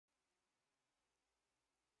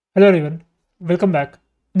Hello everyone, welcome back.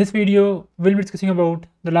 In this video, we'll be discussing about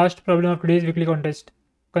the last problem of today's weekly contest,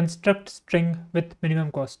 construct string with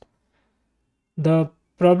minimum cost. The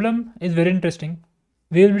problem is very interesting.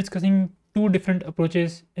 We'll be discussing two different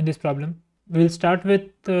approaches in this problem. We'll start with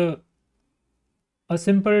a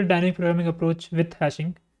simple dynamic programming approach with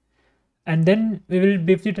hashing, and then we will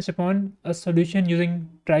briefly touch upon a solution using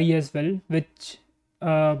trie as well, which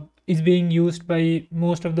is being used by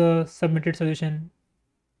most of the submitted solution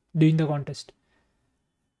during the contest.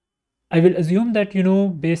 I will assume that you know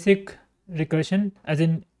basic recursion, as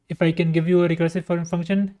in if I can give you a recursive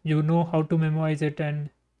function, you know how to memorize it and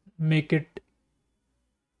make it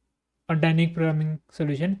a dynamic programming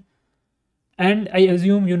solution. And I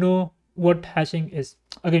assume you know what hashing is.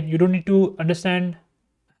 Again, you don't need to understand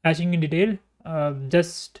hashing in detail,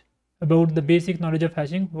 just about the basic knowledge of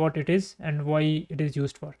hashing, what it is and why it is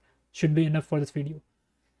used for, should be enough for this video.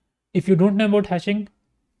 If you don't know about hashing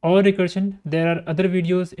or recursion, there are other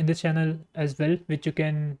videos in this channel as well which you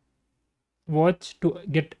can watch to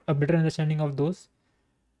get a better understanding of those.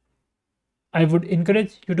 I would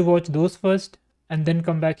encourage you to watch those first and then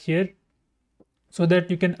come back here so that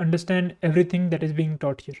you can understand everything that is being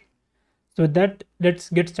taught here. So with that, let's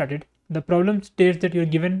get started. The problem states that you're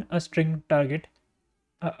given a string target,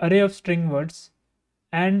 an array of string words,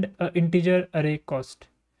 and an integer array cost.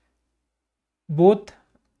 Both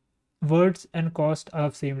words and cost are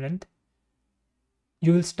of same length.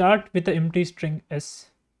 You will start with the empty string s,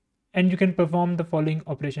 and you can perform the following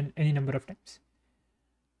operation any number of times.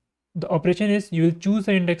 The operation is you will choose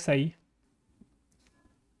the index I,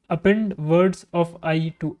 append words of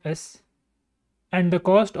I to s, and the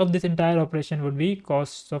cost of this entire operation would be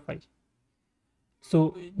costs of I.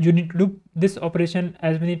 So you need to do this operation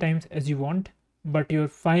as many times as you want, but your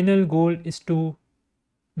final goal is to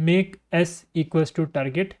make s equals to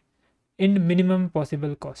target in minimum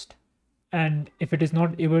possible cost. And if it is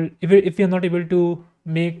not able, if you are not able to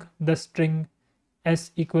make the string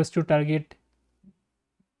s equals to target,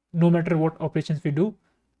 no matter what operations we do,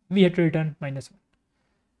 we have to return -1.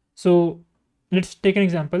 So let's take an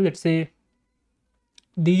example. Let's say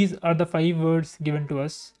these are the 5 words given to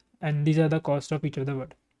us, and these are the cost of each of the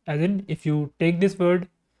word. As in, if you take this word,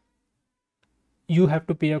 you have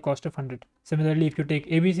to pay a cost of 100. Similarly, if you take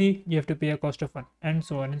ABC, you have to pay a cost of 1, and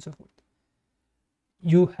so on and so forth.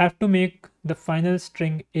 You have to make the final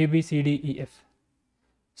string A, B, C, D, E, F.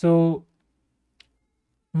 So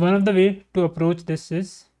one of the way to approach this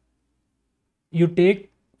is you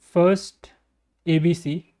take first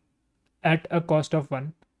ABC at a cost of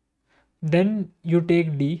 1, then you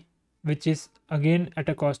take D, which is again at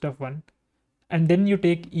a cost of 1, and then you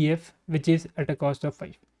take EF, which is at a cost of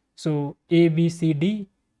 5. So A, B, C, D,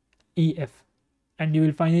 E, F, and you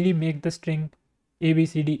will finally make the string A, B,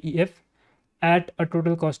 C, D, E, F at a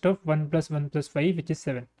total cost of 1 plus 1 plus 5, which is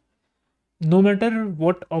 7. No matter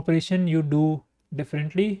what operation you do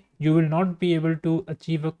differently, you will not be able to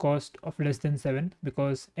achieve a cost of less than 7,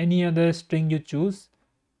 because any other string you choose,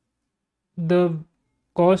 the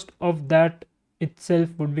cost of that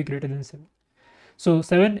itself would be greater than 7. So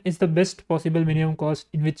 7 is the best possible minimum cost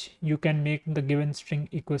in which you can make the given string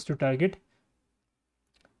equals to target,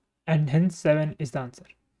 and hence 7 is the answer.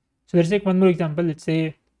 So let's take one more example. Let's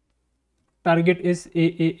say target is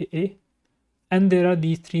A, and there are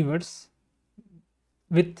these 3 words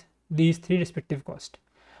with these 3 respective cost.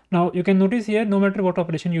 Now you can notice here, no matter what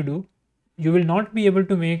operation you do, you will not be able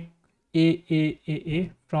to make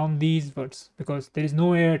A from these words, because there is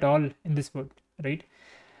no A at all in this word, right?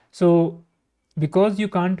 So because you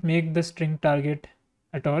can't make the string target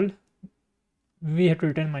at all, we have to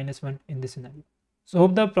return -1 in this scenario. So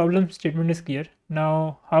hope the problem statement is clear.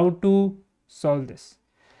 Now how to solve this?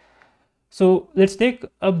 So let's take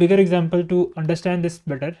a bigger example to understand this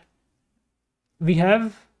better. We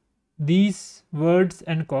have these words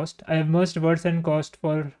and cost. I have merged words and cost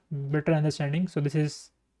for better understanding. So this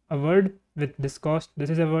is a word with this cost, this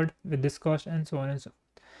is a word with this cost, and so on and so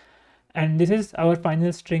forth. And this is our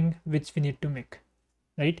final string which we need to make,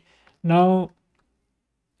 right? Now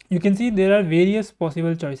you can see there are various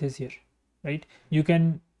possible choices here, right? You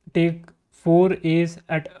can take 4 A's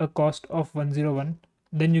at a cost of 101.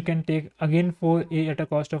 Then you can take again 4A at a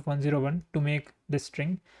cost of 101 to make this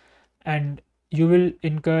string, and you will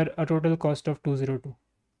incur a total cost of 202,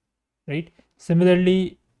 right?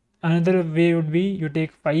 Similarly, another way would be you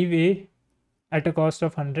take 5A at a cost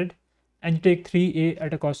of 100, and you take 3A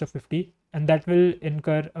at a cost of 50, and that will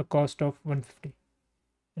incur a cost of 150,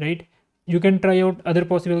 right? You can try out other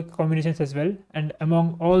possible combinations as well, and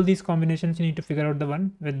among all these combinations you need to figure out the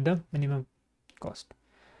one with the minimum cost.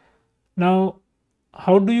 Now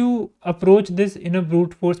how do you approach this in a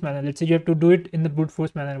brute force manner? Let's say you have to do it in the brute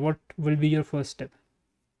force manner. What will be your first step?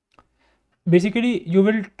 Basically, you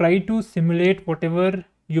will try to simulate whatever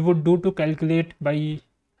you would do to calculate by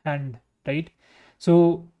hand, right?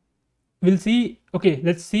 So we'll see. Okay,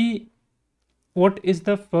 let's see what is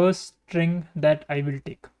the first string that I will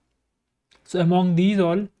take. So among these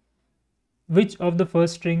all, which of the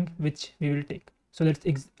first string which we will take? So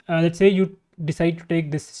let's say you decide to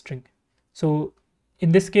take this string. So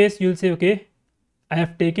in this case, you'll say, okay, I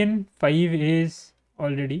have taken 5 A's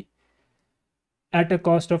already at a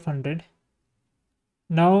cost of 100.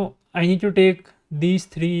 Now I need to take these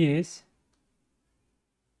 3 A's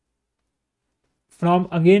from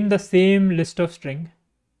again the same list of string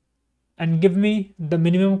and give me the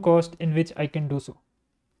minimum cost in which I can do so.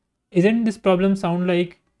 Isn't this problem sound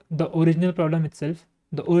like the original problem itself?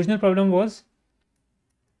 The original problem was,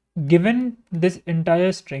 given this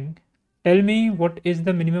entire string, tell me what is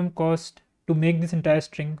the minimum cost to make this entire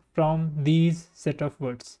string from these set of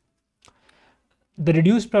words. The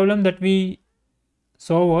reduced problem that we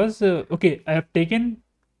saw was, okay, I have taken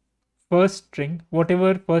first string,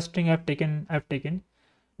 whatever first string I've taken.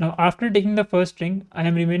 Now after taking the first string, I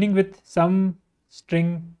am remaining with some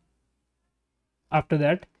string after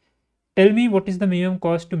that. Tell me what is the minimum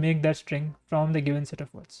cost to make that string from the given set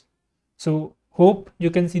of words. So hope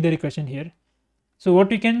you can see the recursion here. So what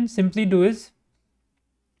we can simply do is,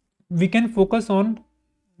 we can focus on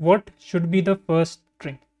what should be the first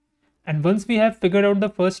string. And once we have figured out the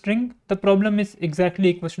first string, the problem is exactly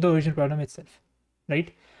equal to the original problem itself,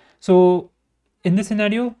 right? So in this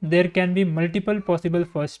scenario, there can be multiple possible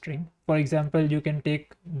first string. For example, you can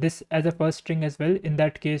take this as a first string as well. In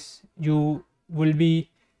that case, you will be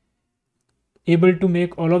able to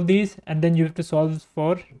make all of these, and then you have to solve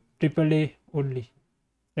for AAA only,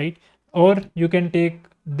 right? Or you can take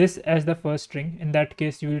this as the first string. In that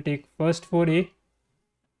case, you will take first 4A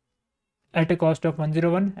at a cost of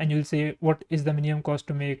 101, and you'll say what is the minimum cost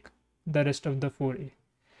to make the rest of the 4A.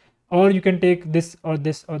 Or you can take this or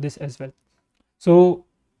this or this as well. So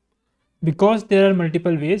because there are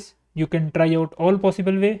multiple ways, you can try out all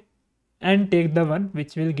possible way and take the one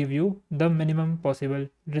which will give you the minimum possible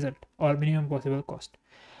result or minimum possible cost.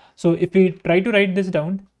 So if we try to write this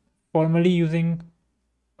down formally using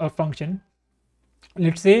a function,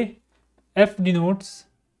 let's say f denotes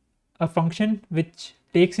a function which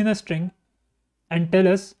takes in a string and tell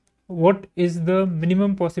us what is the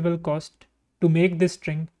minimum possible cost to make this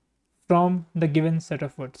string from the given set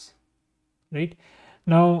of words, right?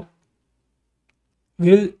 Now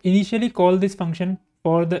we will initially call this function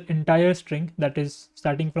for the entire string, that is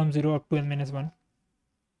starting from 0 up to n-1.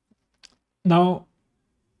 Now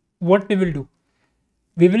what we will do,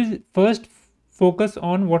 we will first focus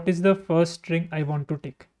on what is the first string I want to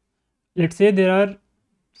take. Let's say there are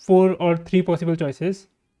 4 or 3 possible choices.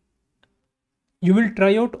 You will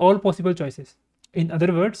try out all possible choices. In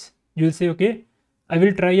other words, you will say, okay, I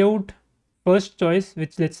will try out first choice,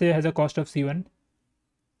 which let's say has a cost of C1,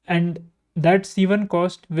 and that C1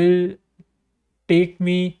 cost will take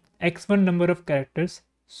me x1 number of characters.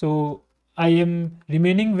 So I am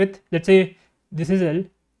remaining with, let's say this is L,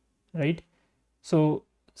 right? So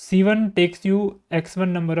C1 takes you x1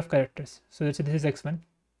 number of characters. So let's say this is x1.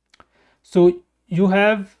 So you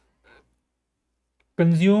have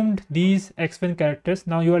consumed these x1 characters.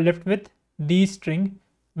 Now you are left with the string,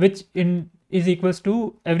 which is equals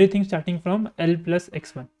to everything starting from L plus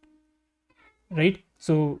x1, right?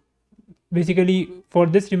 So basically for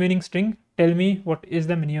this remaining string, tell me what is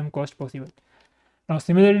the minimum cost possible. Now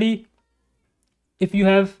similarly, if you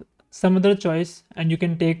have some other choice and you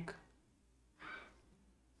can take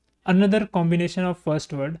another combination of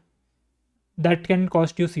first word that can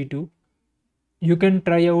cost you C2, you can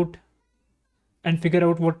try out and figure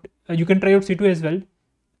out what you can try out C2 as well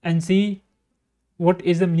and see what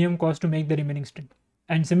is the minimum cost to make the remaining string,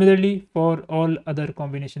 and similarly for all other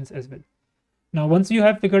combinations as well. Now once you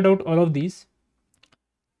have figured out all of these,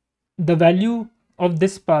 the value of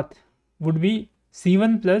this path would be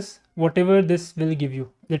C1 plus whatever this will give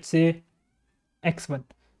you, let's say x1.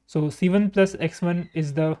 So C1 plus x1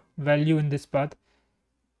 is the value in this path.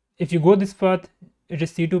 If you go this path, it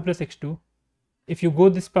is C2 plus x2. If you go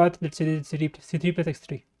this path, let's say it's C3 plus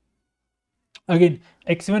x3. Again,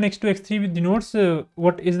 x1, x2, x3 denotes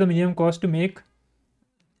what is the minimum cost to make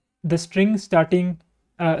the string starting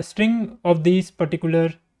string of these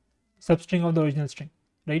particular substring of the original string,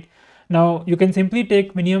 right? Now you can simply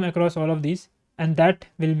take minimum across all of these, and that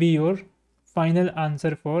will be your final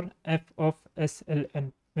answer for f of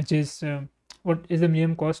SLN, which is what is the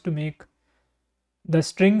minimum cost to make the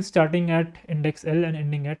string starting at index L and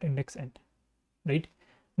ending at index N. right?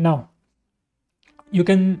 Now you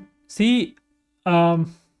can see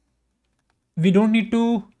we don't need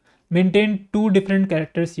to maintain two different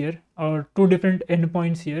characters here or two different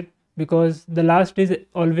endpoints here, because the last is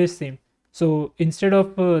always same. So instead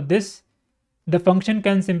of this, the function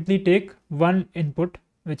can simply take one input,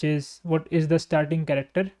 which is what is the starting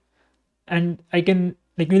character, and I can,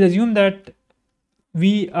 like, we'll assume that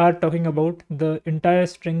we are talking about the entire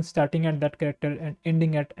string starting at that character and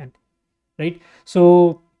ending at n, right?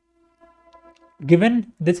 So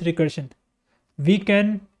given this recursion, we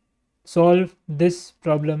can solve this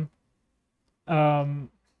problem.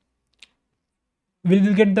 We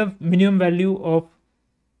will get the minimum value of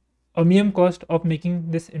a minimum cost of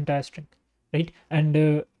making this entire string, right?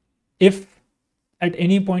 And if at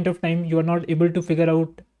any point of time you are not able to figure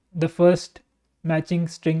out the first matching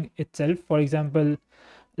string itself, for example,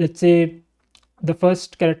 let's say the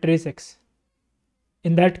first character is x,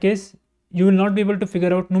 in that case you will not be able to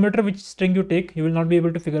figure out, no matter which string you take, you will not be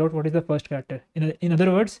able to figure out what is the first character. In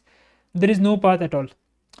other words, there is no path at all,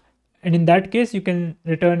 and in that case you can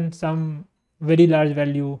return some very large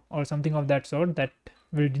value or something of that sort that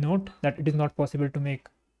will denote that it is not possible to make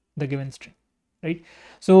the given string, right?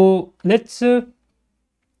 So let's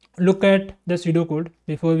look at the pseudocode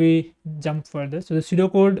before we jump further. So the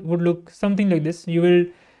pseudocode would look something like this. You will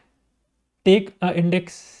take a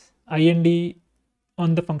index ind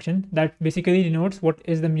on the function that basically denotes what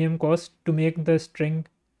is the minimum cost to make the string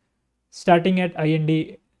starting at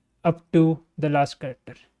ind up to the last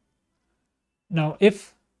character. Now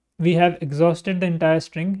if we have exhausted the entire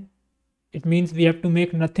string, it means we have to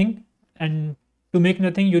make nothing, and to make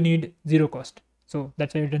nothing you need zero cost, so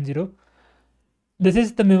that's why I return 0. This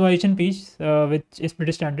is the memoization piece, which is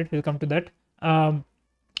pretty standard. We'll come to that.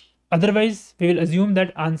 Otherwise we will assume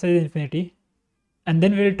that answer is infinity, and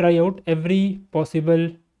then we will try out every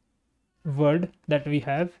possible word that we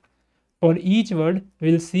have. For each word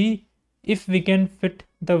we'll see if we can fit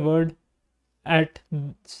the word at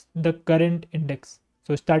the current index.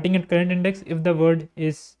 So starting at current index, if the word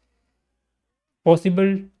is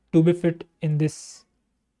possible to be fit in this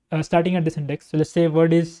starting at this index. So let's say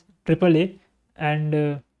word is AAA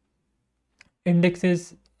and index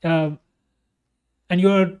is and you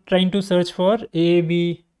are trying to search for A,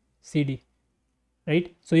 B, C, D,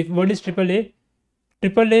 right? So if word is AAA,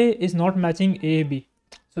 AAA is not matching A, B,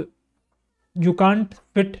 so you can't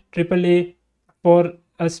fit AAA for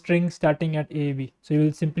a string starting at A, B. So you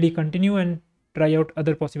will simply continue and try out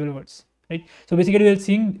other possible words, right? So basically we are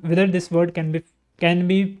seeing whether this word can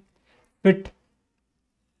be fit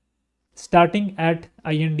starting at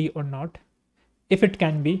ind or not. If it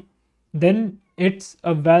can be, then it's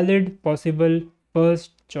a valid possible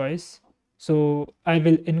first choice. So I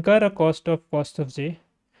will incur a cost of j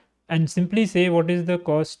and simply say what is the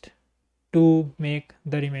cost to make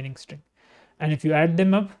the remaining string, and if you add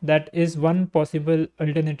them up, that is one possible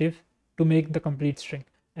alternative to make the complete string,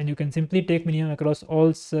 and you can simply take minimum across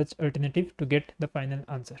all such alternative to get the final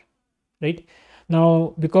answer, right?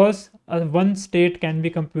 Now because one state can be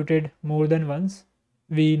computed more than once,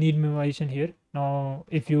 we need memoization here. Now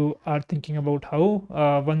if you are thinking about how,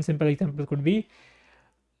 one simple example could be,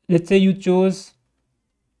 let's say you chose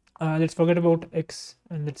let's forget about x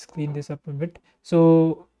and let's clean this up a bit.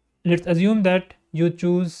 So let's assume that you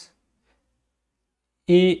choose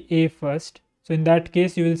a first. So in that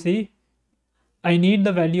case you will see I need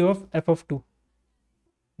the value of f of 2,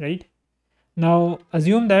 right? Now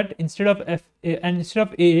assume that instead of a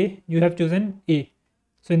you have chosen a,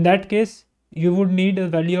 so in that case you would need a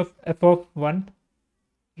value of f of 1,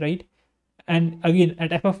 right? And again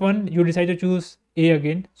at f of 1 you decide to choose a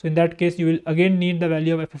again, so in that case you will again need the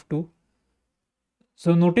value of f of 2.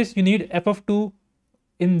 So notice you need f of 2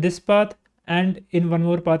 in this path and in one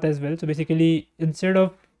more path as well. So basically instead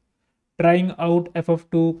of trying out f of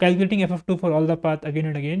 2, calculating f of 2 for all the path again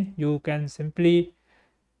and again, you can simply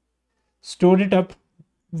store it up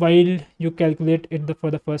while you calculate it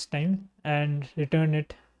for the first time and return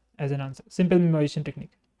it as an answer. Simple memoization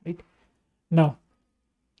technique, right? Now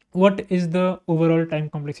what is the overall time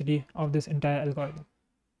complexity of this entire algorithm?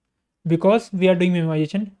 Because we are doing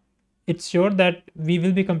memoization, it's sure that we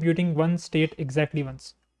will be computing one state exactly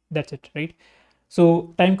once. That's it, right?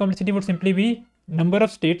 So time complexity would simply be number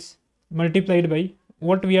of states multiplied by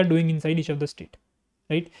what we are doing inside each of the state,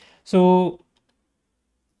 right? So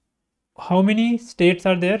how many states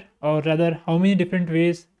are there, or rather how many different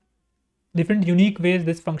unique ways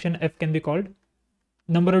this function f can be called?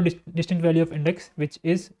 Number of distinct value of index, which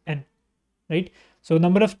is n, right? So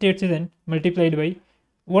number of states is n multiplied by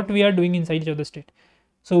what we are doing inside each of the state.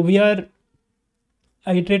 So we are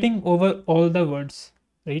iterating over all the words,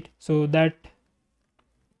 right? So that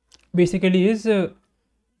basically is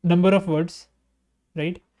number of words,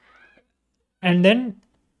 right? And then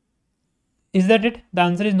is that it? The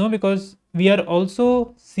answer is no, because we are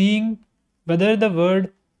also seeing whether the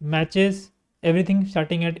word matches everything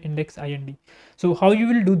starting at index ind. So how you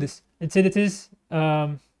will do this? Let's say this is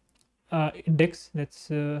index.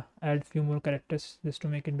 Let's add few more characters just to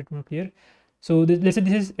make it a bit more clear. So let's say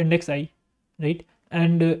this is index I, right?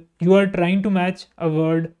 And you are trying to match a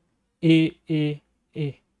word a.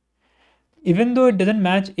 Even though it doesn't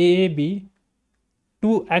match AAB,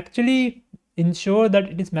 to actually ensure that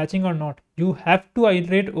it is matching or not, you have to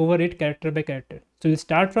iterate over it character by character. So you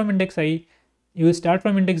start from index I, you will start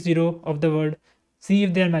from index 0 of the word, see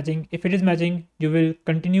if they are matching. If it is matching, you will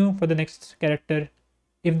continue for the next character.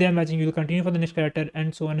 If they are matching, you will continue for the next character,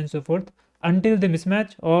 and so on and so forth until they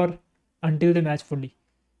mismatch or until they match fully,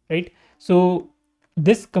 right? So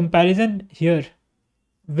this comparison here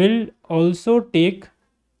will also take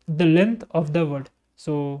the length of the word.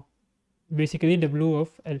 So basically W of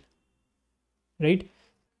L, right?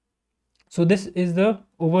 So this is the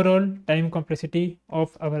overall time complexity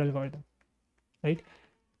of our algorithm, right?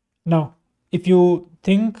 Now, if you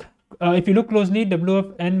think, if you look closely, W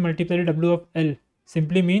of N multiplied by W of L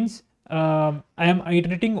simply means I am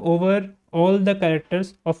iterating over all the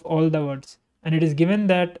characters of all the words, and it is given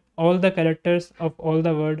that all the characters of all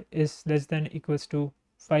the word is less than equals to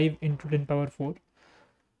 5 into 10 power 4,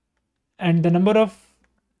 and the number of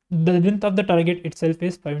the length of the target itself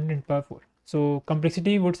is 5 into 10 power 4. So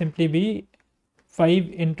complexity would simply be 5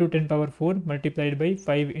 into 10 power 4 multiplied by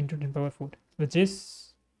 5 into 10 power 4, which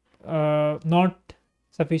is not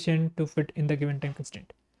sufficient to fit in the given time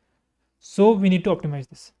constraint. So we need to optimize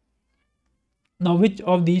this. Now, which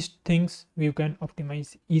of these things we can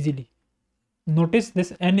optimize easily? Notice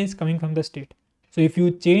this N is coming from the state. So if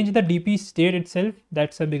you change the DP state itself,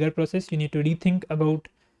 that's a bigger process. You need to rethink about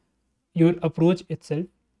your approach itself.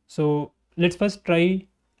 So let's first try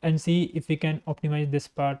and see if we can optimize this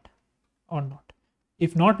part or not.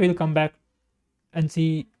 If not, we'll come back and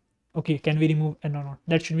see, okay, can we remove N or not?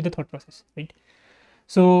 That should be the thought process, right?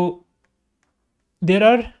 So there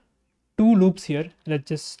are two loops here. Let's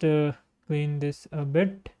just clean this a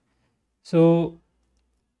bit. So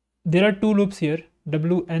there are two loops here,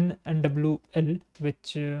 WN and WL,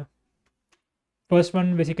 which first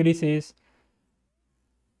one basically says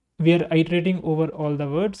we are iterating over all the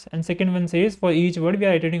words, and second one says for each word we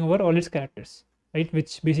are iterating over all its characters, right?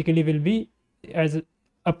 Which basically will be as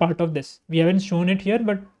a part of this. We haven't shown it here,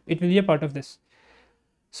 but it will be a part of this.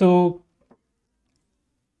 So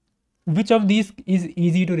which of these is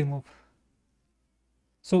easy to remove?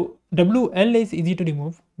 So WL is easy to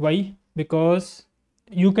remove. Why? Because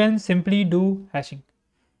you can simply do hashing.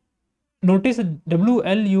 Notice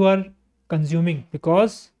WL you are consuming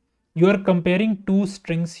because you are comparing two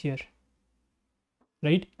strings here,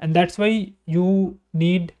 right? And that's why you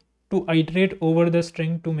need to iterate over the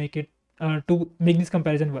string to make it to make this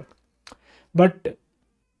comparison work. But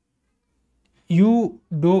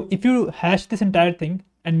if you hash this entire thing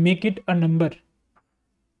and make it a number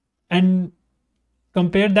and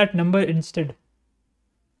compare that number instead,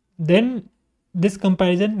 then this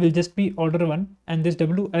comparison will just be order 1 and this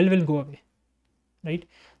WL will go away, right?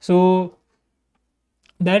 So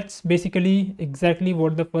that's basically exactly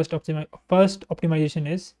what the first optimization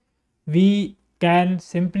is. We can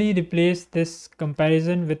simply replace this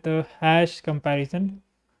comparison with a hash comparison.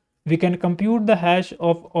 We can compute the hash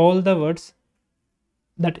of all the words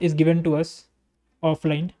that is given to us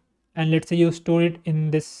offline, and let's say you store it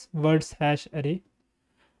in this words hash array.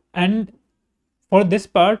 And for this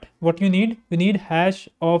part, what you need hash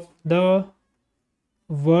of the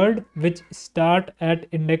word which start at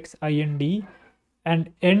index ind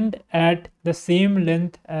and end at the same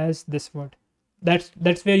length as this word.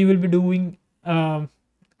 That's where you will be doing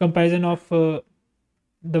comparison of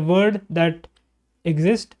the word that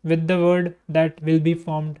exists with the word that will be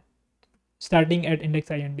formed starting at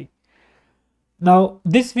index ind. Now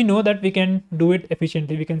this we know that we can do it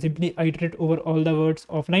efficiently. We can simply iterate over all the words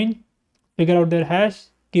offline, figure out their hash,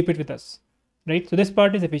 keep it with us, right? So this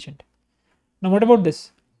part is efficient. Now what about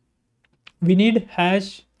this? We need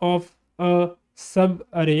hash of a sub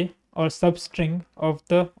array or substring of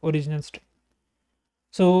the original string.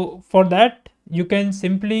 So for that you can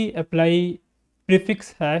simply apply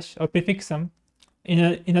prefix hash or prefix sum.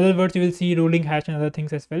 In other words, you will see rolling hash and other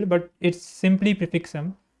things as well, but it's simply prefix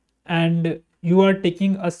sum, and you are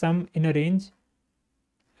taking a sum in a range,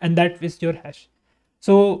 and that is your hash.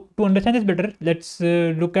 So to understand this better, let's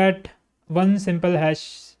look at one simple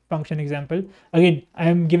hash function example. Again, I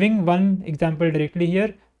am giving one example directly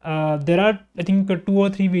here. There are, I think, 2 or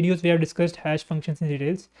 3 videos we have discussed hash functions in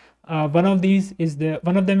details. One of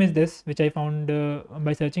them is this, which I found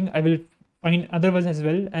by searching. I will find other ones as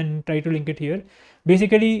well and try to link it here.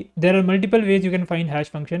 Basically, there are multiple ways you can find hash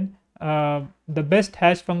function. The best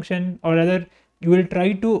hash function, or rather, you will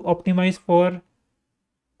try to optimize for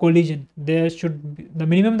collision. There should be the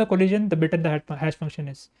minimum the collision, the better the hash function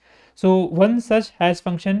is. So one such hash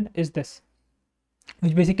function is this,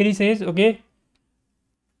 which basically says, okay,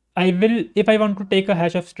 if I want to take a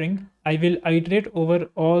hash of string, I will iterate over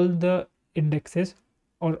all the indexes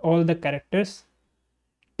or all the characters,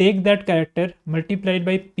 take that character multiplied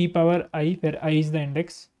by p power I, where I is the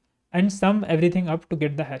index, and sum everything up to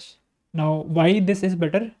get the hash. Now, why this is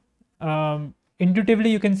better? Intuitively,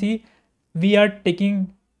 you can see we are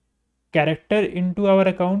taking character into our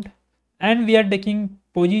account and we are taking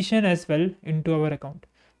position as well into our account.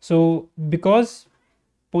 So because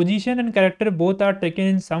position and character both are taken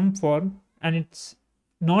in some form, and it's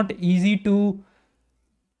not easy to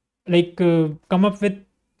come up with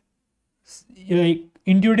like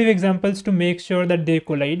intuitive examples to make sure that they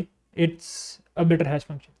collide, it's a better hash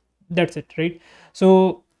function. That's it, right?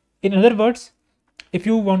 So in other words, if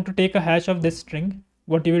you want to take a hash of this string,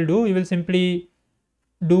 what you will do, you will simply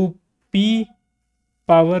do p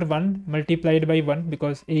power 1 multiplied by 1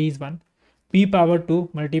 because a is 1, p power 2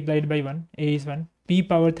 multiplied by 1, a is 1, p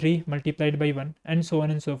power 3 multiplied by 1, and so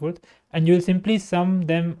on and so forth, and you will simply sum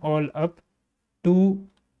them all up to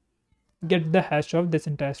get the hash of this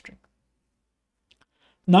entire string.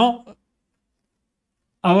 Now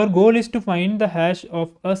our goal is to find the hash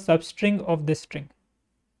of a substring of this string,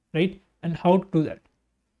 right? And how to do that?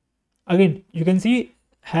 Again, you can see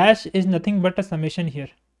hash is nothing but a summation here,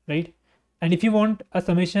 right? And if you want a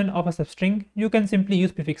summation of a substring, you can simply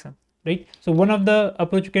use prefix sum, right? So one of the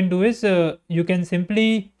approach you can do is you can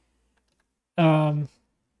simply I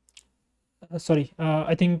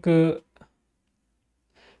think you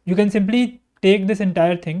can simply take this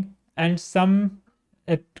entire thing and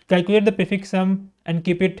calculate the prefix sum and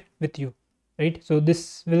keep it with you, right? So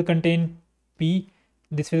this will contain p,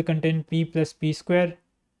 this will contain p plus p square,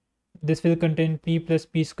 this will contain p plus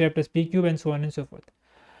p square plus p cube, and so on and so forth.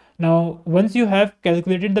 Now, once you have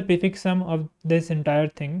calculated the prefix sum of this entire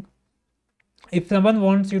thing, if someone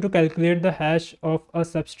wants you to calculate the hash of a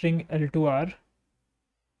substring L2R,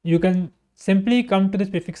 you can simply come to this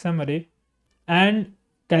prefix sum array and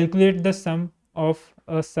calculate the sum of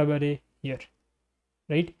a subarray here,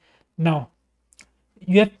 right? Now,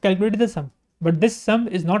 you have calculated the sum, but this sum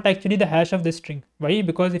is not actually the hash of this string. Why?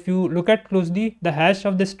 Because if you look at closely, the hash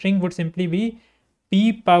of this string would simply be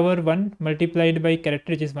p power 1 multiplied by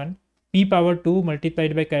character, which is 1, p power 2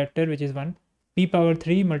 multiplied by character, which is 1, p power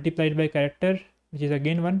 3 multiplied by character, which is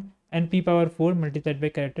again 1, and p power 4 multiplied by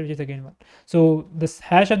character, which is again 1. So this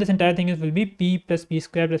hash of this entire thing will be p plus p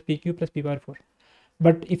square plus p cube plus p power 4.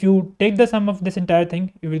 But if you take the sum of this entire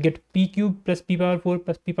thing, you will get p cube plus p power 4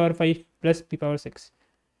 plus p power 5 plus p power 6,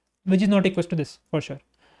 which is not equals to this for sure.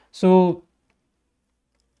 So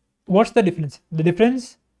what's the difference? The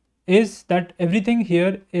difference is that everything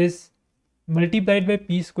here is multiplied by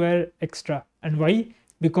p square extra. And why?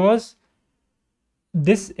 Because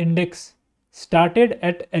this index started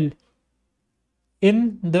at L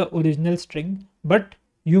in the original string, but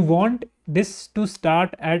you want this to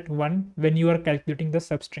start at 1 when you are calculating the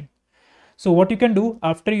substring. So what you can do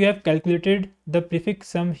after you have calculated the prefix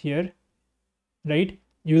sum here, right,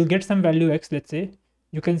 you will get some value x, let's say.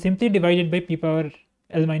 You can simply divide it by p power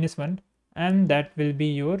L minus 1, and that will be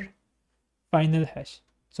your final hash.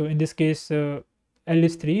 So in this case, L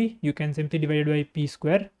is 3, you can simply divide it by p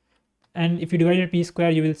square, and if you divide it by p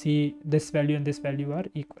square, you will see this value and this value are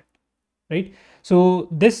equal, right? So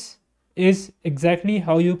this is exactly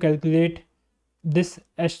how you calculate this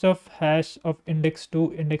hash of index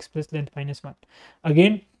 2 index plus length minus 1.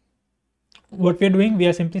 Again, what we are doing, we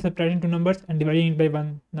are simply subtracting two numbers and dividing it by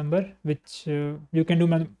one number, which you can do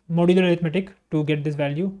modular arithmetic to get this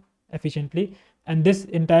value efficiently. And this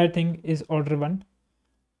entire thing is order 1,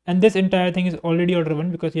 and this entire thing is already order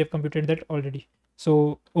 1 because we have computed that already.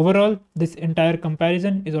 So overall, this entire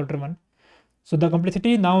comparison is order 1. So the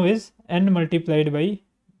complexity now is n multiplied by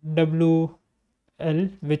WL,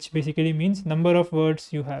 which basically means number of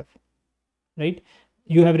words you have, right?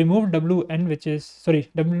 You have removed WN, which is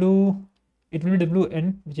it will be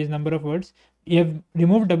WN, which is number of words. You have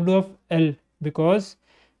removed W of L because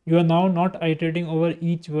you are now not iterating over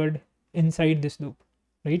each word inside this loop,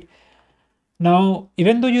 right? Now,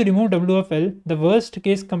 even though you remove W of L, the worst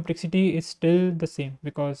case complexity is still the same,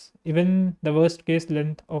 because even the worst case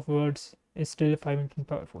length of words is still 5 into the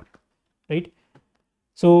power 4, right?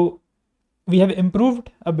 So we have improved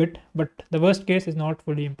a bit, but the worst case is not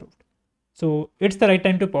fully improved. So it's the right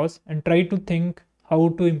time to pause and try to think how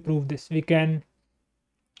to improve this. We can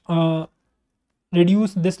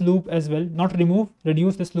reduce this loop as well, not remove,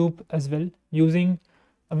 reduce this loop as well using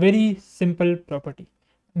a very simple property.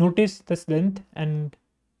 Notice this length and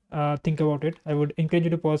think about it. I would encourage you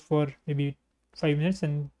to pause for maybe 5 minutes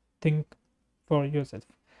and think for yourself.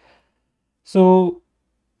 So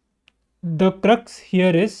the crux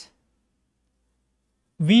here is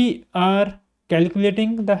we are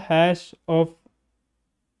calculating the hash of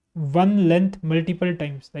one length multiple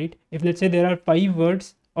times, right? If let's say there are 5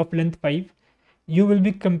 words of length 5, you will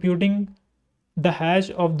be computing the hash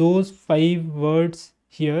of those 5 words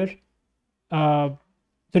here.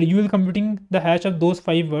 Sorry, you will computing the hash of those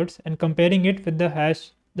 5 words and comparing it with the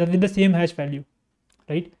hash with the same hash value,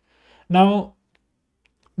 right? Now,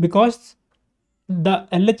 because the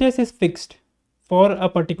LHS is fixed for a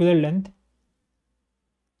particular length,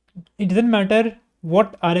 it doesn't matter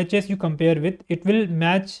what RHS you compare with, it will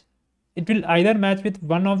match. It will either match with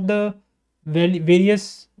one of the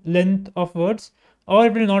various length of words, or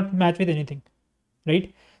it will not match with anything,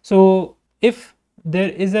 right? So if there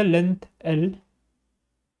is a length L,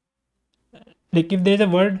 like if there is a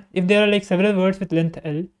word, if there are like several words with length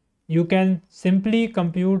L, you can simply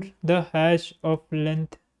compute the hash of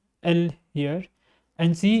length L here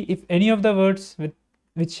and see if any of the words with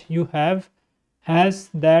which you have has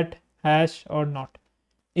that hash or not.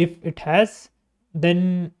 If it has,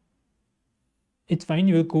 then it's fine,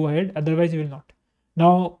 you will go ahead, otherwise you will not.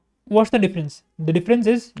 Now what's the difference? The difference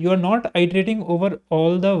is you are not iterating over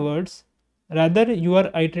all the words, rather you are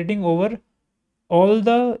iterating over all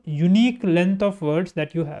the unique length of words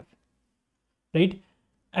that you have, right?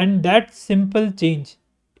 And that simple change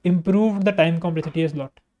improved the time complexity a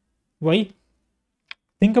lot. Why?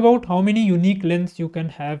 Think about how many unique lengths you can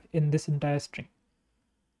have in this entire string.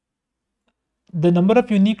 The number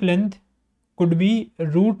of unique length could be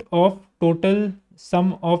root of total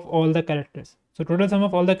sum of all the characters. So total sum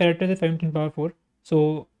of all the characters is 5 to the power 4.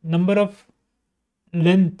 So number of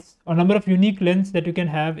lengths or number of unique lengths that you can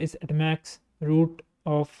have is at max root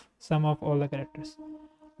of sum of all the characters.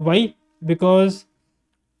 Why? Because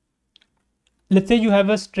let's say you have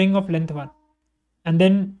a string of length 1 and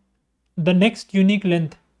then the next unique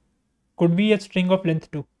length could be a string of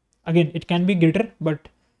length 2. Again, it can be greater, but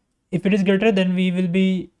if it is greater, then we will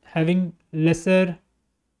be having lesser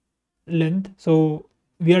length. So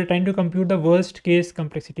we are trying to compute the worst case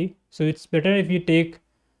complexity. So it's better if you take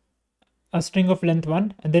a string of length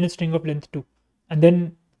 1 and then a string of length 2 and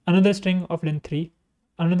then another string of length 3,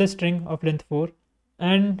 another string of length 4,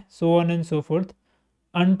 and so on and so forth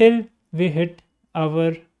until we hit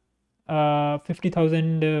our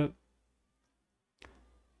 50,000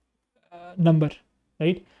 number,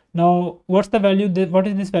 right? Now what's the value? What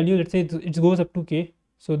is this value? Let's say it goes up to k.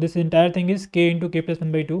 So this entire thing is k into k plus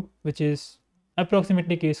 1 by 2, which is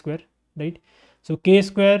approximately k square, right? So k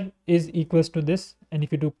square is equals to this, and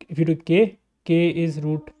if you do k is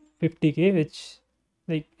root 50k, which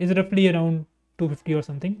like is roughly around 250 or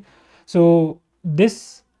something. So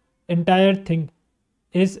this entire thing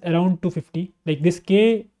is around 250, like this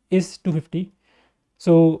k is 250.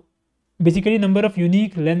 So basically number of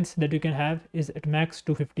unique lengths that you can have is at max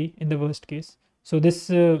 250 in the worst case. So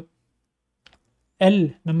this L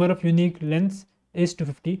number of unique lengths is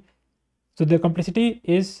 250. So the complexity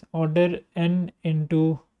is order n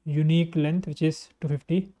into unique length, which is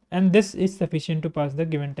 250, and this is sufficient to pass the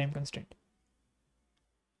given time constraint,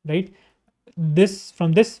 right?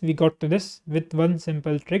 From this we got to this with one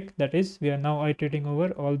simple trick, that is we are now iterating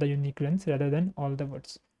over all the unique lengths rather than all the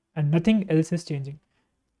words, and nothing else is changing.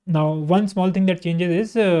 Now one small thing that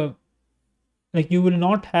changes is like you will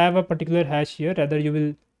not have a particular hash here, rather you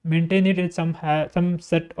will maintain it in some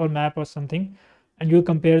set or map or something, and you will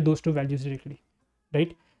compare those two values directly,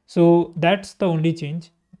 right? So that's the only change,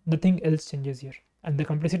 nothing else changes here, and the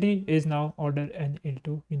complexity is now order n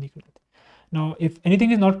into unique length. Now if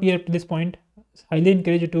anything is not clear up to this point, highly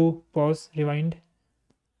encourage you to pause, rewind,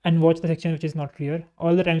 and watch the section which is not clear.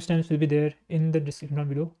 All the timestamps will be there in the description down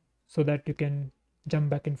below so that you can jump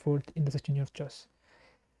back and forth in the section of choice.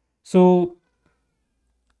 So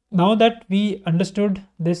now that we understood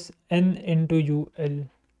this n into ul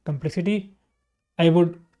complexity, I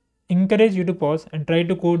would encourage you to pause and try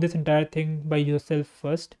to code this entire thing by yourself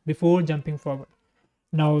first before jumping forward.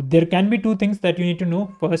 Now there can be two things that you need to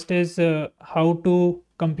know. First is how to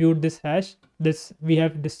compute this hash. This we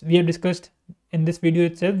have discussed in this video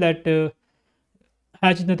itself, that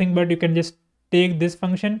hash is nothing but you can just take this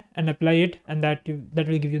function and apply it, and that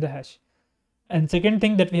will give you the hash. And second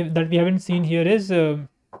thing that we haven't seen here is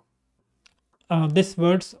this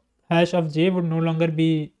words hash of j would no longer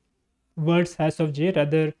be words hash of j.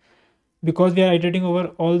 Rather, because we are iterating over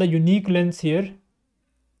all the unique lengths here,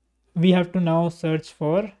 we have to now search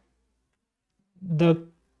for the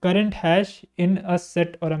current hash in a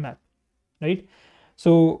set or a map, right?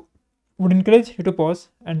 So would encourage you to pause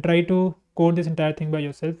and try to code this entire thing by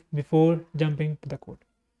yourself before jumping to the code.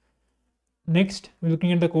 Next, we're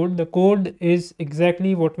looking at the code. The code is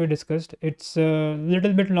exactly what we discussed. It's a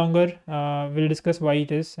little bit longer. We'll discuss why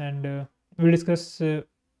it is, and we'll discuss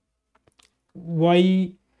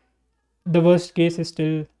why the worst case is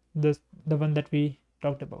still the one that we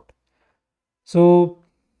talked about. So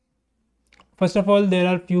first of all, there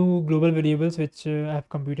are few global variables which I have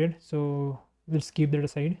computed, so we'll keep that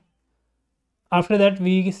aside. After that,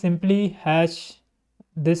 we simply hash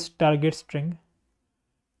this target string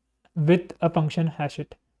with a function hash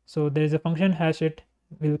it. So there is a function hash it,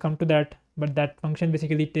 we'll come to that, but that function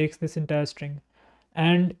basically takes this entire string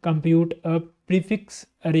and compute a prefix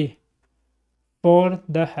array for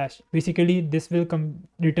the hash. Basically this will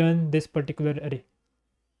return this particular array,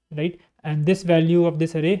 right? And this value of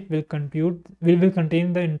this array will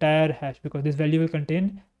contain the entire hash, because this value will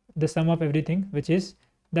contain the sum of everything, which is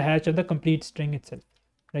the hash of the complete string itself,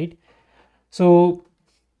 right? So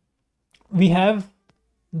we have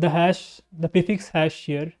the hash, the prefix hash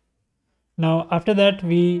here. Now after that,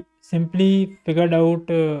 we simply figured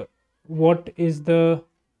out what is the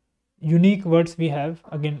unique words we have.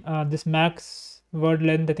 Again, this max word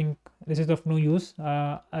length, I think this is of no use.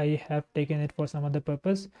 I have taken it for some other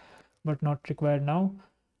purpose, but not required now.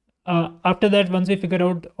 After that, once we figure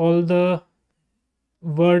out all the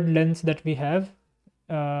word lengths that we have,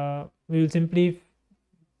 we will simply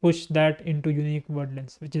push that into unique word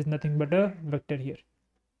lengths, which is nothing but a vector here,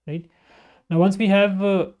 right? Now once we have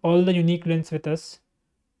all the unique lengths with us,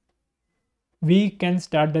 we can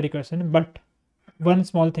start the recursion. But one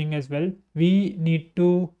small thing as well, we need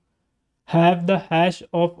to have the hash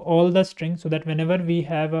of all the strings, so that whenever we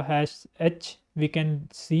have a hash h, we can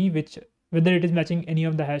see whether it is matching any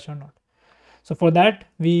of the hash or not. So for that,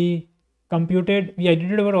 we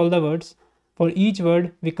iterated over all the words. For each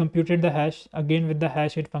word, we computed the hash again with the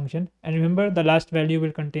hash it function. And remember, the last value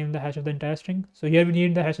will contain the hash of the entire string. So here we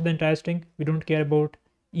need the hash of the entire string. We don't care about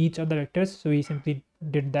each of the vectors, so we simply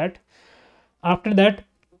did that. After that,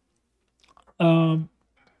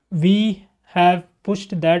 we have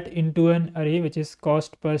pushed that into an array, which is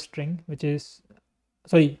cost per string, which is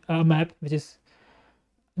a map, which is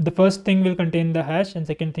the first thing will contain the hash and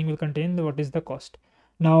second thing will contain what is the cost.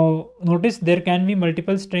 Now notice there can be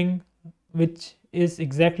multiple string which is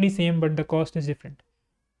exactly same, but the cost is different.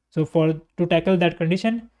 So to tackle that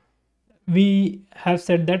condition, we have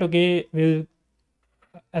said that, okay, we'll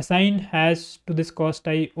assign hash to this cost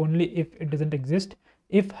I only if it doesn't exist.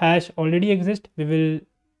 If hash already exists, we will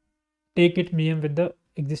take it medium with the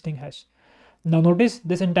existing hash. Now notice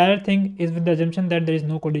this entire thing is with the assumption that there is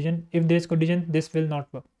no collision. If there is collision, this will not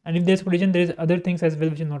work, and if there is collision, there is other things as well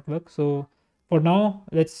which will not work. So for now,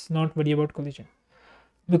 let's not worry about collision,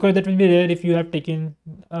 because that will be rare if you have taken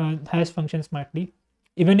hash function smartly.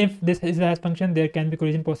 Even if this is a hash function, there can be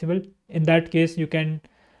collision possible. In that case, you can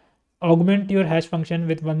augment your hash function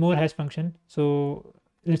with one more hash function. So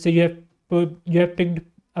let's say you have picked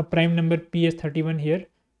a prime number p as 31 here.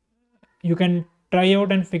 You can try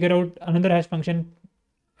out and figure out another hash function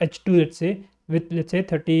h2, let's say, with, let's say,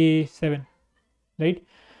 37, right?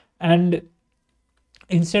 And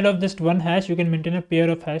instead of just one hash, you can maintain a pair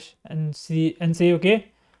of hash and say,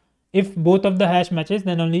 okay, if both of the hash matches,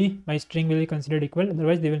 then only my string will be considered equal,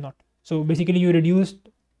 otherwise they will not. So basically you reduced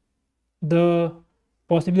the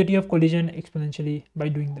possibility of collision exponentially by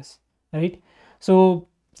doing this, right? So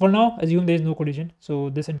for now, assume there is no collision, so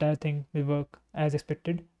this entire thing will work as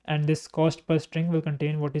expected, and this cost per string will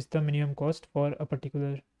contain what is the minimum cost for a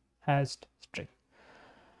particular hashed string.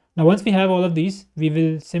 Now once we have all of these, we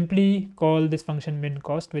will simply call this function min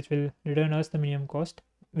cost, which will return us the minimum cost,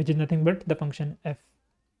 which is nothing but the function f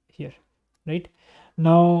here, right?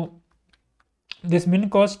 Now this min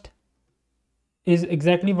cost is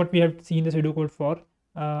exactly what we have seen the pseudocode for.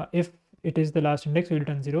 If it is the last index, we will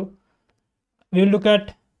return 0. We will look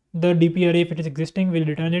at the DP array. If it is existing, we will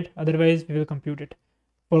return it, otherwise we will compute it.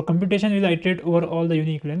 For computation, we will iterate over all the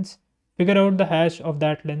unique lengths, figure out the hash of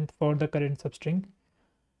that length for the current substring,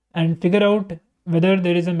 and figure out whether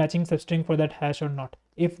there is a matching substring for that hash or not.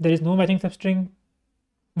 If there is no matching substring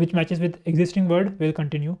which matches with existing word, we will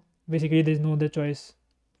continue. Basically, there is no other choice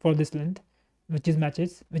for this length, which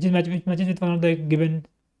matches with one of the given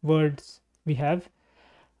words we have.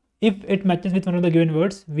 If it matches with one of the given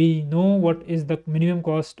words, we know what is the minimum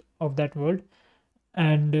cost of that word.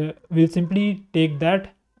 and we'll simply take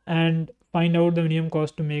that and find out the minimum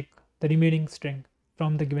cost to make the remaining string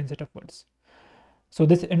from the given set of words. So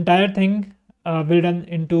this entire thing will run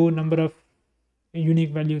into number of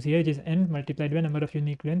unique values here, which is n multiplied by number of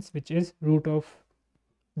unique lengths, which is root of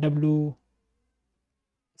w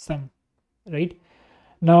sum, right?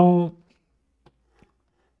 Now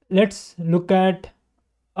let's look at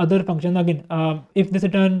other functions again. If this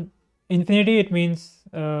return infinity, it means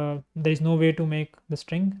there is no way to make the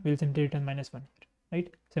string. We'll simply return -1 here,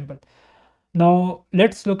 right? Simple. Now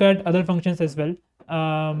let's look at other functions as well.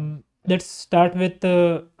 Let's start with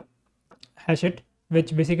hashit,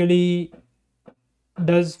 which basically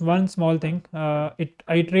does one small thing. It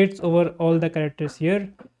iterates over all the characters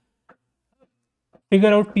here,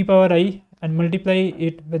 figure out p power I and multiply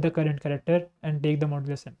it with the current character and take the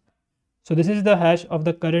modulus m. So this is the hash of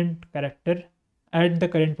the current character at the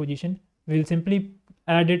current position. We'll simply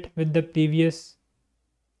add it with the previous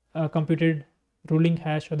computed ruling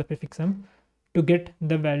hash or the prefix sum to get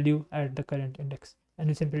the value at the current index, and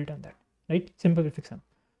we simply return that, right? Simple prefix sum.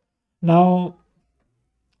 Now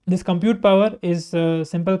this compute power is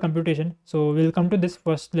simple computation, so we'll come to this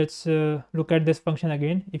first. Let's look at this function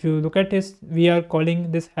again. If you look at this, we are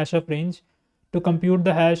calling this hash of range to compute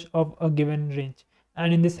the hash of a given range,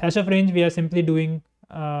 and in this hash of range we are simply doing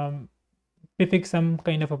prefix sum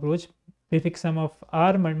kind of approach. Prefix sum of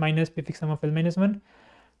r minus prefix sum of l minus 1.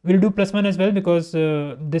 We'll do +1 as well, because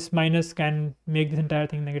this minus can make this entire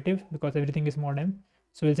thing negative because everything is mod m.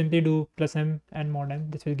 So we'll simply do +m and mod m.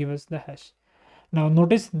 This will give us the hash. Now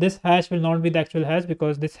notice this hash will not be the actual hash,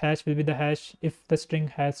 because this hash will be the hash if the string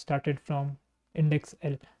has started from index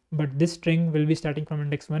L, but this string will be starting from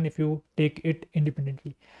index 1 if you take it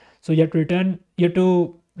independently. So you have to return, you have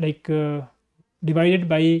to like divide it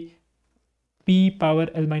by p power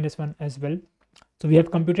L minus 1 as well. So we have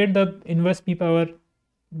computed the inverse p power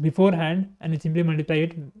beforehand, and we simply multiply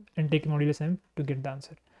it and take modulus m to get the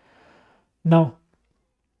answer. Now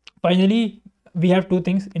finally we have two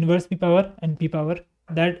things, inverse p power and p power,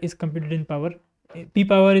 that is computed in power. P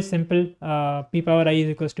power is simple, p power I is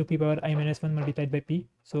equals to p power I minus 1 multiplied by p.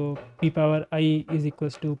 So p power I is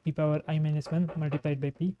equals to p power I minus 1 multiplied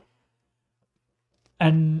by p,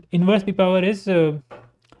 and inverse p power is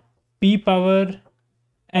p power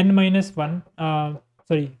n minus 1,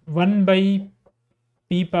 1 by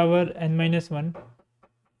p power n minus 1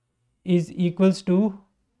 is equals to,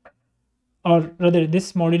 or rather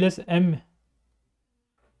this modulus m,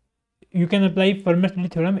 you can apply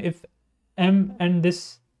Fermat's theorem if m and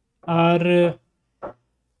this are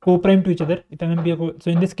co-prime to each other. If m and p are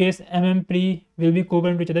so in this case m and p will be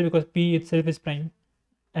co-prime to each other because p itself is prime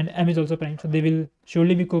and m is also prime, so they will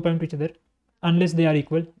surely be co-prime to each other unless they are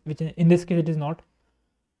equal, which in this case it is not.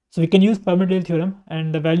 So we can use Fermat's theorem,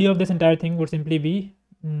 and the value of this entire thing would simply be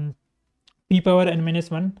p power n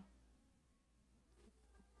minus 1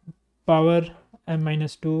 power m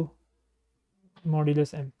minus 2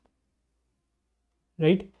 modulus m,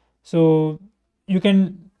 right? So you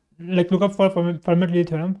can like look up for Fermat's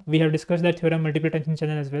theorem. We have discussed that theorem multiple times in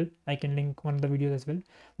channel as well. I can link one of the videos as well,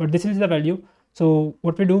 but this is the value. So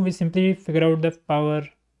what we do, we simply figure out the power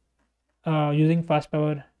using fast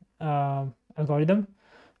power algorithm,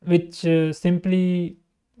 which simply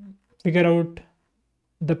figure out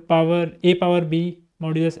the power a power b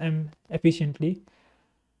modulus m efficiently,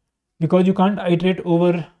 because you can't iterate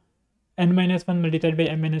over n minus 1 multiplied by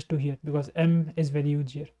m minus 2 here, because m is very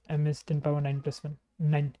huge here. M is 10 power 9 plus 1,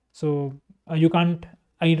 9. So you can't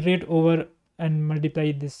iterate over and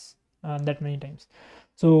multiply this that many times.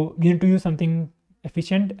 So you need to use something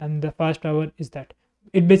efficient, and the fast power is that.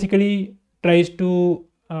 It basically tries to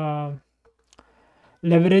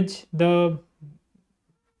leverage the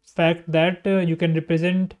fact that you can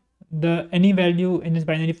represent the any value in its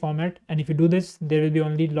binary format, and if you do this, there will be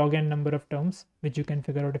only log n number of terms which you can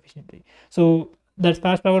figure out efficiently. So that's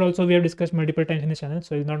fast power also we have discussed multiple times in this channel,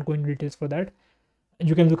 so I'll not go into details for that.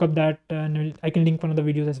 You can look up that, and I can link one of the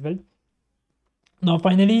videos as well. Now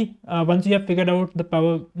finally, once you have figured out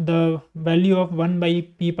the value of 1 by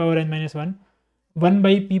p power n minus 1, 1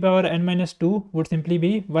 by p power n minus 2 would simply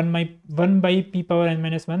be 1 by p power n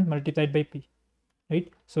minus 1 multiplied by p, right?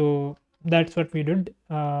 So that's what we did.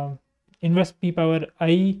 Inverse p power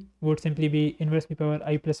I would simply be inverse p power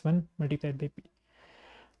I plus 1 multiplied by p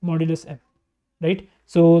modulus m, right?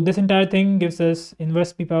 So this entire thing gives us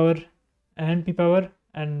inverse p power and p power,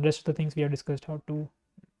 and rest of the things we have discussed how to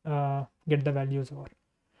get the values over.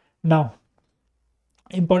 Now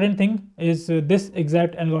important thing is this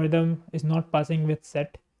exact algorithm is not passing with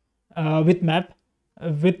set, with map.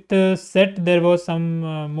 With set there was some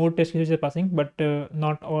more test cases passing, but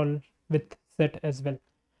not all with set as well.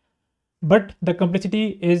 But the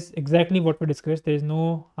complexity is exactly what we discussed. There is no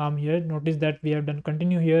harm here. Notice that we have done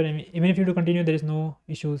continue here, and even if you do continue, there is no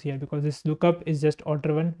issues here because this lookup is just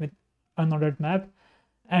order 1 with unordered map,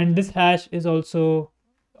 and this hash is also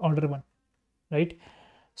order 1, right?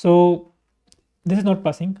 So this is not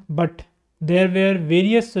passing, but there were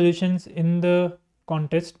various solutions in the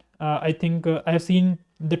contest. I think I have seen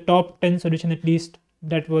the top 10 solution at least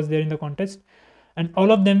that was there in the contest, and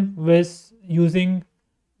all of them was using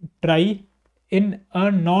try in a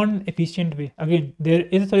non-efficient way. Again, there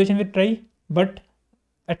is a solution with try, but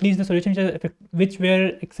at least the solutions which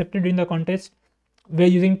were accepted in the contest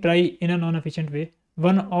were using try in a non-efficient way.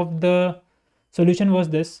 One of the solution was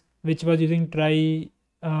this, which was using try,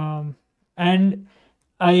 and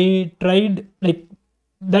I tried, like,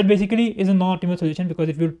 that basically is a non-optimal solution, because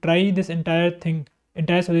if you try this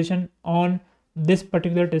entire solution on this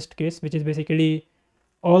particular test case, which is basically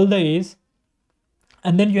all the A's,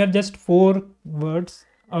 and then you have just 4 words,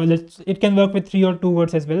 or it can work with 3 or 2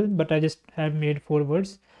 words as well, but I just have made 4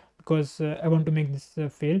 words because I want to make this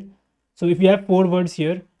fail. So if you have 4 words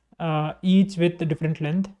here, each with a different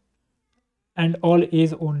length and all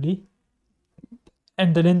A's only,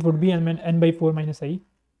 and the length would be n by 4 minus I,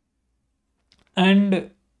 and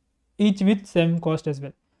each with same cost as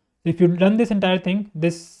well. So if you run this entire thing,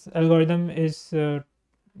 this algorithm is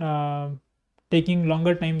taking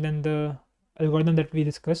longer time than the algorithm that we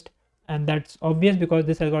discussed, and that's obvious because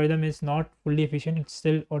this algorithm is not fully efficient. It's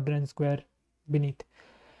still order n square beneath.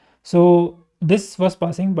 So this was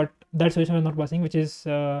passing, but that solution was not passing, which is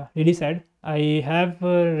really sad. I have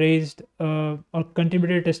raised or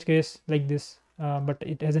contributed a test case like this, but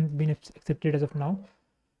it hasn't been accepted as of now.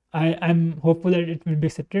 I'm hopeful that it will be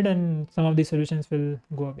accepted and some of these solutions will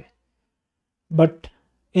go away. But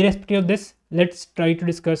irrespective of this, let's try to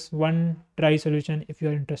discuss one try solution if you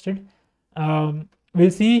are interested.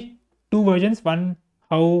 We'll see 2 versions. One,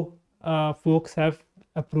 how folks have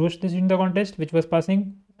approached this in the contest, which was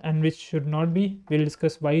passing and which should not be. We'll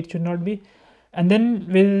discuss why it should not be, and then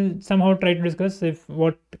we'll somehow try to discuss if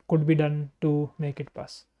what could be done to make it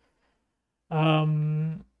pass.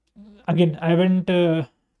 Again, I haven't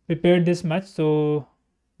prepared this much, so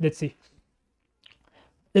let's see.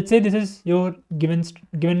 Let's say this is your given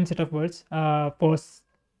set of words. For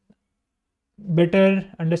better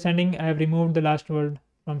understanding, I have removed the last word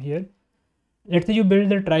from here. Let's say you build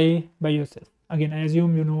the try by yourself. Again, I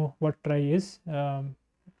assume you know what try is.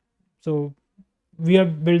 So we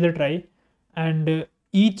have built the try, and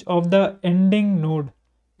each of the ending node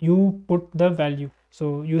you put the value.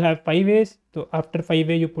 So you have 5 A's, so after 5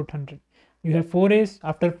 A you put 100. You have 4 A's,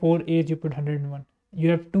 after 4 A's you put 101. You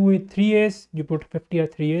have 3 A's, you put 50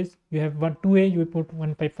 at 3 A's. You have 2 A, you put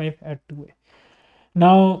 155 at 2 A.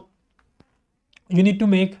 Now you need to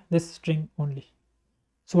make this string only.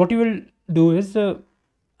 So what you will do is,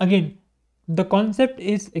 again, the concept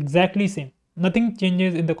is exactly same. Nothing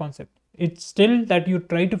changes in the concept. It's still that you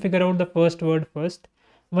try to figure out the first word first.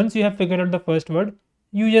 Once you have figured out the first word,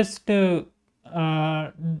 you just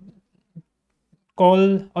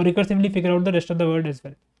call or recursively figure out the rest of the word as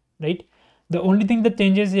well, right? The only thing that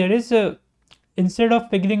changes here is, instead of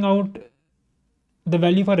figuring out the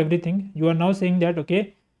value for everything, you are now saying that,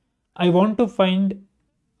 okay, I want to find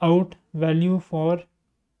out value for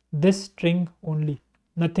this string only,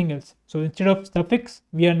 nothing else. So instead of suffix,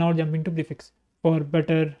 we are now jumping to prefix for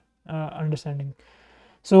better understanding.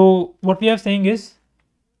 So what we are saying is,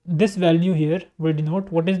 this value here will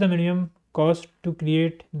denote what is the minimum cost to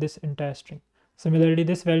create this entire string. Similarly,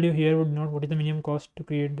 this value here would denote what is the minimum cost to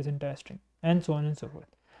create this entire string, and so on and so forth.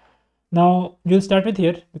 Now you'll start with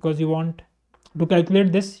here, because you want to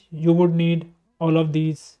calculate this, you would need all of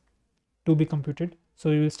these to be computed. So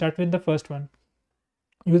you will start with the first one.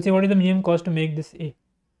 You will say what is the minimum cost to make this A.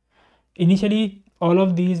 Initially all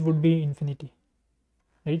of these would be infinity,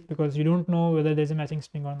 right? Because you don't know whether there's a matching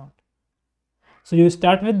string or not. So you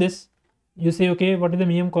start with this, you say, okay, what is the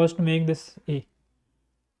minimum cost to make this A?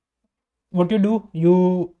 What you do,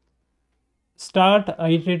 you start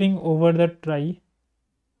iterating over the try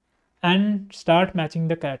and start matching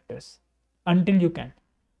the characters until you can.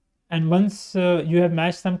 And once you have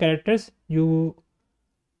matched some characters, you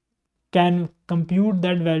can compute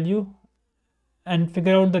that value and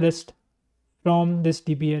figure out the rest from this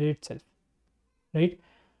DB array itself, right?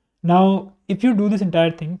 Now, if you do this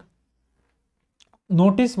entire thing,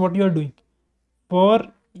 notice what you are doing for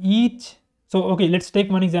each. So, okay, let's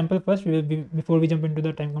take one example first before we jump into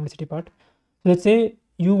the time complexity part. So let's say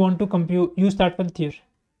you want to compute, you start with here,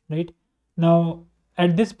 right? Now,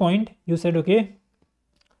 at this point, you said, okay,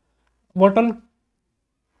 what all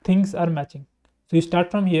things are matching? So you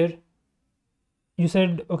start from here, you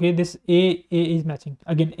said, okay, this A is matching.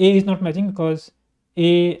 Again, A is not matching because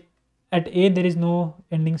at A there is no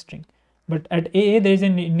ending string, but at A there is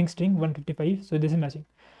an ending string 155, so this is matching.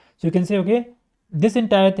 So you can say, okay, this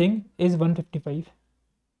entire thing is 155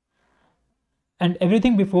 and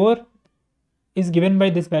everything before is given by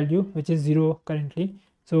this value, which is 0 currently.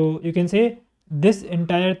 So you can say this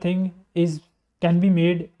entire thing can be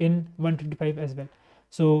made in 155 as well.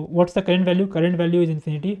 So what's the current value? Current value is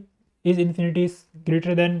infinity. Is infinity is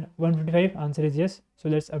greater than 155? Answer is yes. So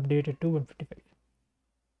let's update it to 155.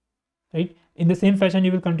 Right? In the same fashion,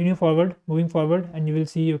 you will continue moving forward, and you will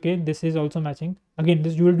see, okay, this is also matching. Again,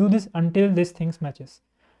 you will do this until this things matches.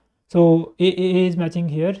 So A is matching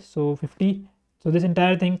here, so 50. So this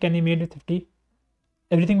entire thing can be made with 50.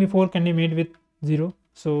 Everything before can be made with 0.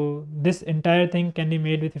 So this entire thing can be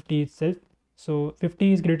made with 50 itself. So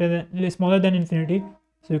 50 is smaller than infinity.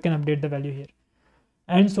 So you can update the value here,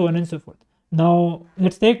 and so on and so forth. Now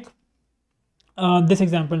let's take this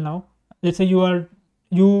example. Now let's say you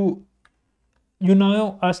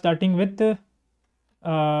now are starting with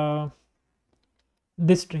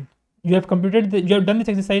this string. You have done this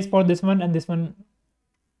exercise for this one and this one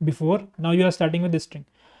before. Now you are starting with this string.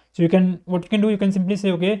 So what you can do, you can simply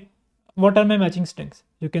say, okay, what are my matching strings?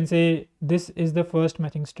 You can say this is the first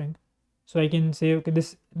matching string. So I can say, okay,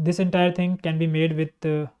 this entire thing can be made with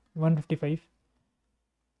 155.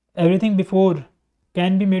 Everything before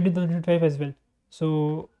can be made with 155 as well.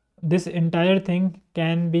 So this entire thing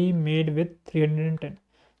can be made with 310.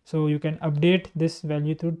 So you can update this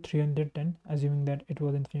value to 310, assuming that it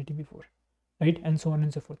was infinity before, right? And so on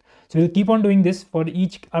and so forth. So you'll keep on doing this for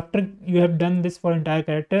each. After you have done this for entire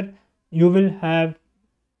character, you will have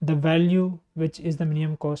the value which is the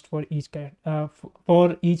minimum cost for each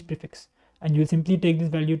for each prefix, and you'll simply take this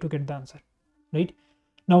value to get the answer, right?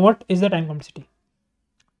 Now what is the time complexity?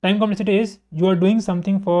 Time complexity is you are doing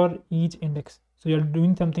something for each index. So you're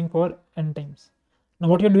doing something for n times. Now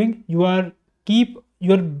what you're doing, you're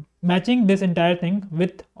matching this entire thing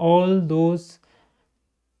with all those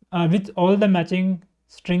with all the matching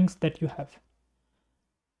strings that you have.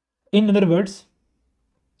 In other words,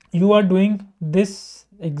 you are doing this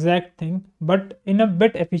exact thing but in a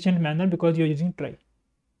bit efficient manner because you're using trie,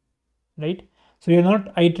 right? So you're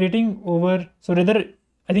not iterating over, so rather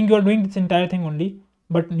I think you are doing this entire thing only,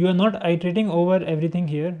 but you are not iterating over everything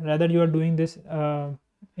here. Rather you are doing this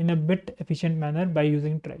in a bit efficient manner by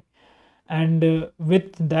using trie, and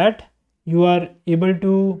with that you are able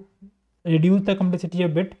to reduce the complexity a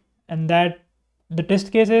bit, and that the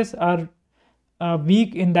test cases are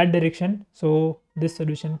weak in that direction, so this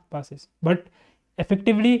solution passes. But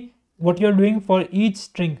effectively what you're doing for each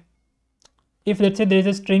string, if let's say there is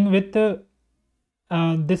a string with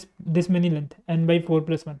this many length, n by 4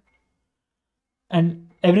 plus 1, and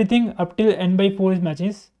everything up till n by 4 is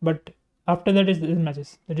matches, but after that is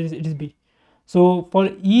matches, that is it is B. So for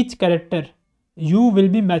each character you will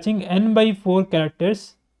be matching n by 4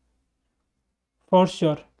 characters for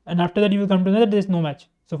sure, and after that you will come to know that there is no match.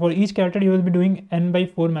 So for each character you will be doing n by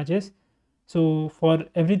 4 matches. So for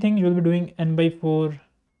everything you will be doing n by 4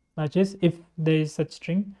 matches if there is such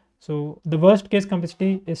string. So the worst case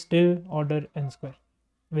complexity is still order n square,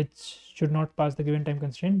 which should not pass the given time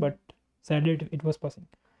constraint, but sadly it was passing.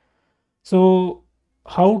 So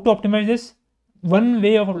how to optimize this? One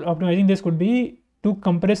way of optimizing this could be to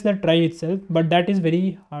compress the trie itself, but that is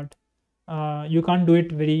very hard. You can't do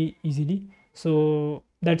it very easily. So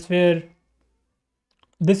that's where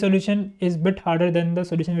this solution is a bit harder than the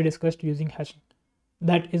solution we discussed using hashing.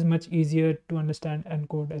 That is much easier to understand and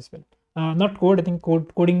code as well. Not code, I think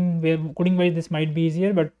coding wise this might be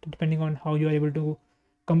easier, but depending on how you are able to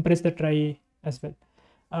compress the trie as well.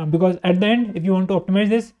 Because at the end, if you want to optimize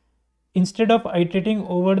this, instead of iterating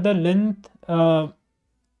over the length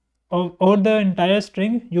over the entire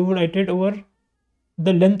string, you would iterate over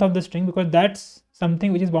the length of the string, because that's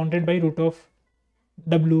something which is bounded by root of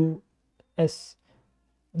ws,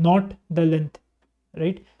 not the length,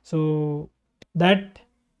 right? So that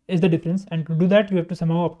is the difference, and to do that you have to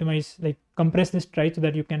somehow optimize, like compress this trie so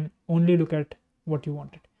that you can only look at what you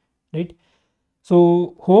wanted, right?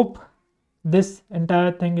 So hope this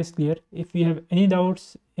entire thing is clear. If you have any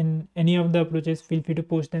doubts in any of the approaches, feel free to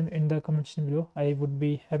post them in the comment section below. I would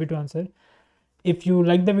be happy to answer. If you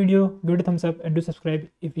like the video, give it a thumbs up and do subscribe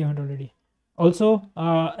if you haven't already. Also,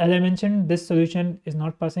 as I mentioned, this solution is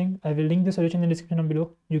not passing. I will link the solution in the description below.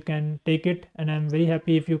 You can take it, and I'm very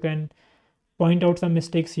happy if you can point out some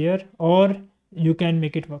mistakes here, or you can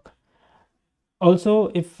make it work. Also,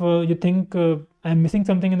 if you think I'm missing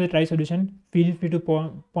something in the trie solution, feel free to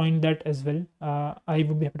point that as well. I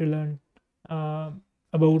would be happy to learn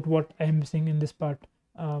about what I am missing in this part,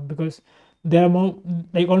 because there are more,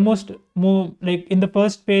 like almost more, like in the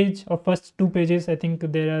first page or first 2 pages, I think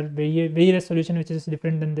there are various solution which is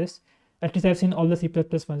different than this. At least I've seen all the C++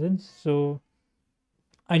 versions, so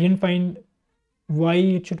I didn't find why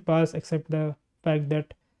it should pass, except the fact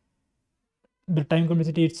that the time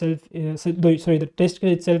complexity itself is, sorry, the test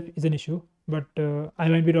case itself is an issue, but I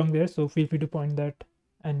might be wrong there, so feel free to point that,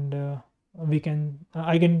 and we can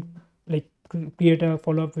I can like create a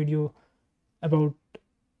follow-up video about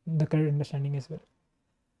the correct understanding as well.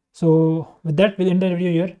 So with that, we'll end the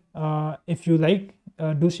video here. If you like,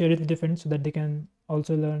 do share it with your friends so that they can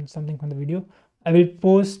also learn something from the video. I will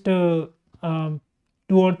post 2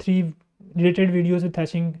 or 3 related videos with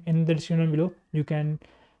hashing in the description below. You can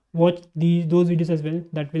watch those videos as well.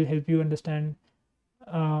 That will help you understand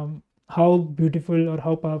how beautiful or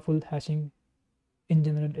how powerful hashing in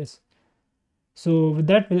general is. So with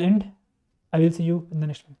that, we'll end. I will see you in the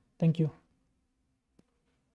next one. Thank you.